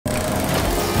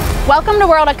Welcome to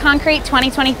World of Concrete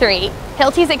 2023.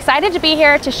 Hilti's excited to be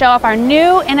here to show off our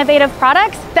new innovative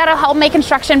products that'll help make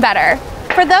construction better.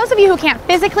 For those of you who can't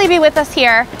physically be with us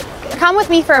here, come with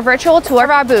me for a virtual tour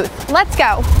of our booth. Let's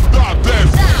go.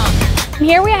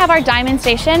 Here we have our diamond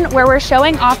station where we're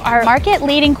showing off our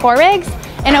market-leading core rigs.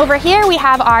 And over here we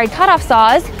have our cutoff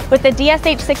saws with the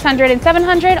DSH 600 and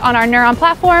 700 on our Neuron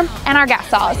platform and our gas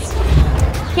saws.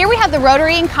 Here we have the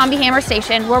rotary and combi hammer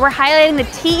station where we're highlighting the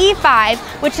TE5,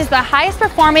 which is the highest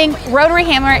performing rotary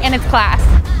hammer in its class.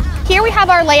 Here we have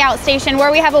our layout station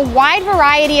where we have a wide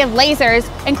variety of lasers,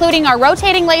 including our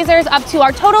rotating lasers up to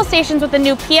our total stations with the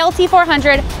new PLT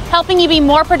 400, helping you be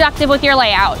more productive with your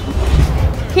layout.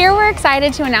 Here we're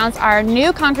excited to announce our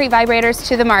new concrete vibrators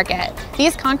to the market.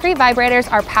 These concrete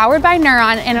vibrators are powered by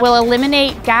Neuron and will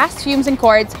eliminate gas, fumes, and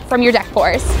cords from your deck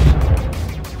pours.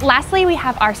 Lastly, we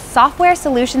have our software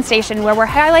solution station where we're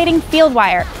highlighting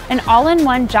FieldWire, an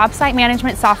all-in-one job site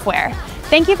management software.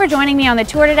 Thank you for joining me on the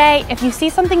tour today. If you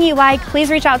see something you like, please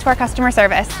reach out to our customer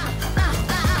service.